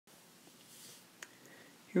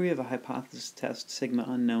Here we have a hypothesis test, sigma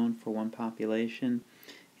unknown for one population.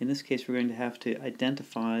 In this case, we're going to have to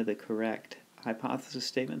identify the correct hypothesis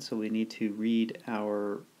statement, so we need to read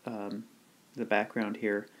our the background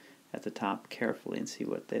here at the top carefully and see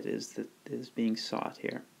what that is being sought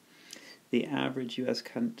here. The average U.S.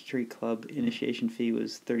 Country Club initiation fee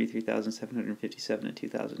was $33,757 in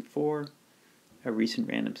 2004. A recent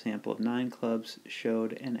random sample of 9 clubs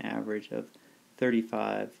showed an average of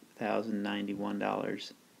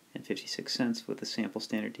 $35,091.56 with a sample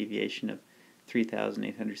standard deviation of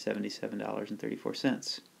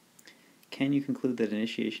 $3,877.34. Can you conclude that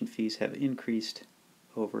initiation fees have increased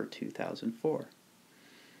over 2004?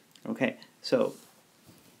 Okay, so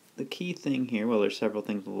the key thing here, well, there's several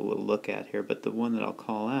things we'll look at here, but the one that I'll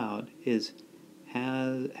call out is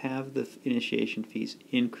have the initiation fees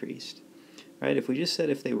increased? Right? If we just said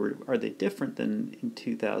are they different than in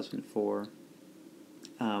 2004,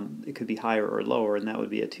 it could be higher or lower, and that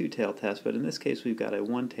would be a two-tail test. But in this case, we've got a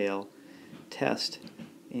one-tail test,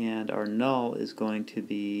 and our null is going to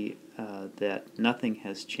be that nothing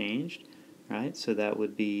has changed. Right? So that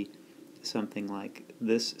would be something like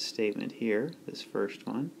this statement here, this first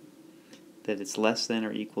one, that it's less than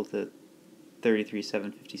or equal to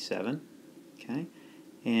 33,757. Okay.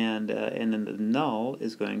 And then the null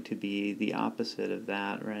is going to be the opposite of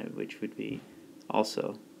that, right? Which would be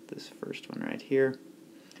also this first one right here,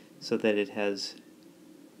 so that it has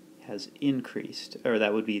increased, or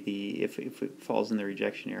that would be the if it falls in the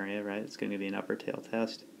rejection area, right? It's going to be an upper tail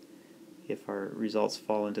test. If our results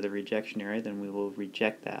fall into the rejection area, then we will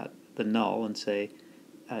reject the null, and say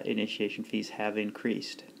initiation fees have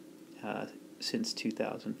increased since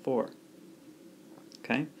 2004.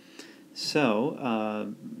 Okay.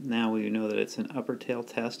 So now we know that it's an upper tail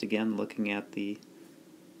test. Again, looking at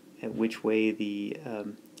which way the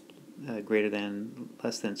greater than,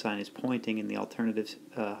 less than sign is pointing in the alternative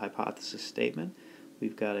hypothesis statement.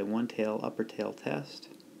 We've got a one-tail, upper tail test.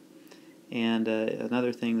 And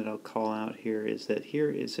another thing that I'll call out here is that here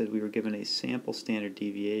it said we were given a sample standard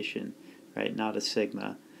deviation, right? Not a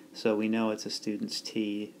sigma. So we know it's a student's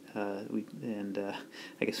t. I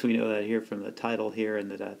guess we know that here from the title here, and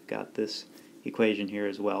that I've got this equation here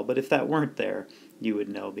as well. But if that weren't there, you would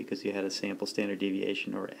know because you had a sample standard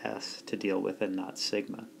deviation, or S, to deal with, and not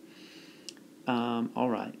sigma. All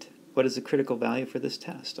right. What is the critical value for this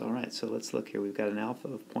test? All right, so let's look here. We've got an alpha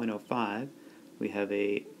of 0.05. We have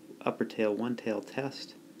a upper tail, one-tail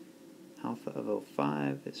test. Alpha of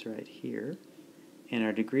 0.05 is right here. And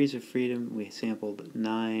our degrees of freedom, we sampled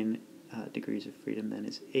 9 degrees of freedom, then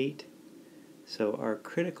is 8. So our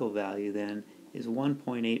critical value then is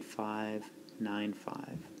 1.8595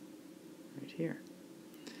 right here.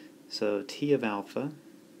 So T of alpha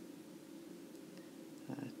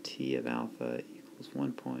equals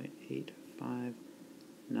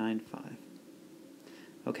 1.8595.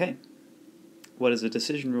 Okay, what is a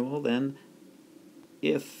decision rule then?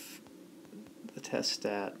 If the test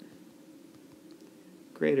stat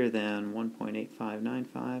greater than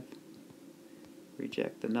 1.8595,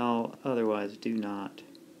 reject the null, otherwise do not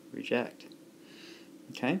reject.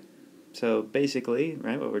 Okay, so basically,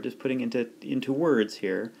 right, what we're just putting into words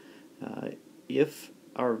here, if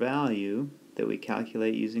our value that we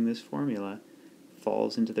calculate using this formula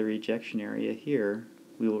falls into the rejection area here,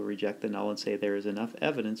 we will reject the null and say there is enough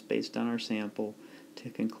evidence based on our sample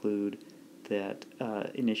to conclude that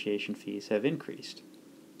initiation fees have increased.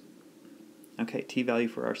 Okay, t-value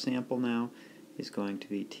for our sample now is going to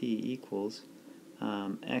be t equals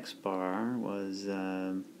x bar was,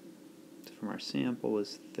 from our sample,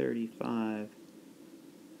 was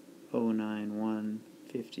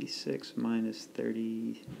 35,091.56 minus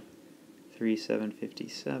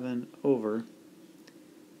 33,757 over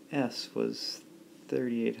S was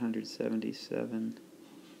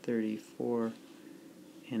 3,877.34,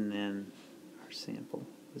 and then our sample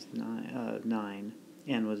was 9,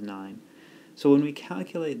 n was 9. So when we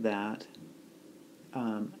calculate that,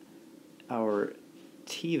 our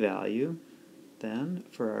t-value then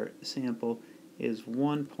for our sample is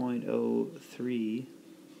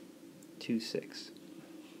 1.0326.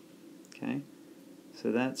 Okay,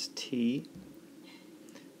 so that's t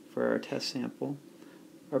for our test sample.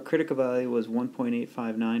 Our critical value was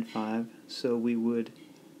 1.8595, so we would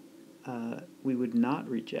not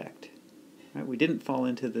reject. Right? We didn't fall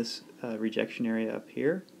into this rejection area up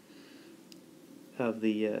here of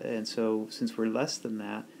the, and so since we're less than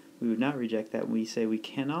that, we would not reject that. We say we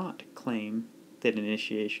cannot claim that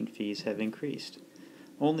initiation fees have increased.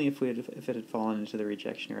 Only if it had fallen into the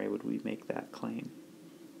rejection area would we make that claim.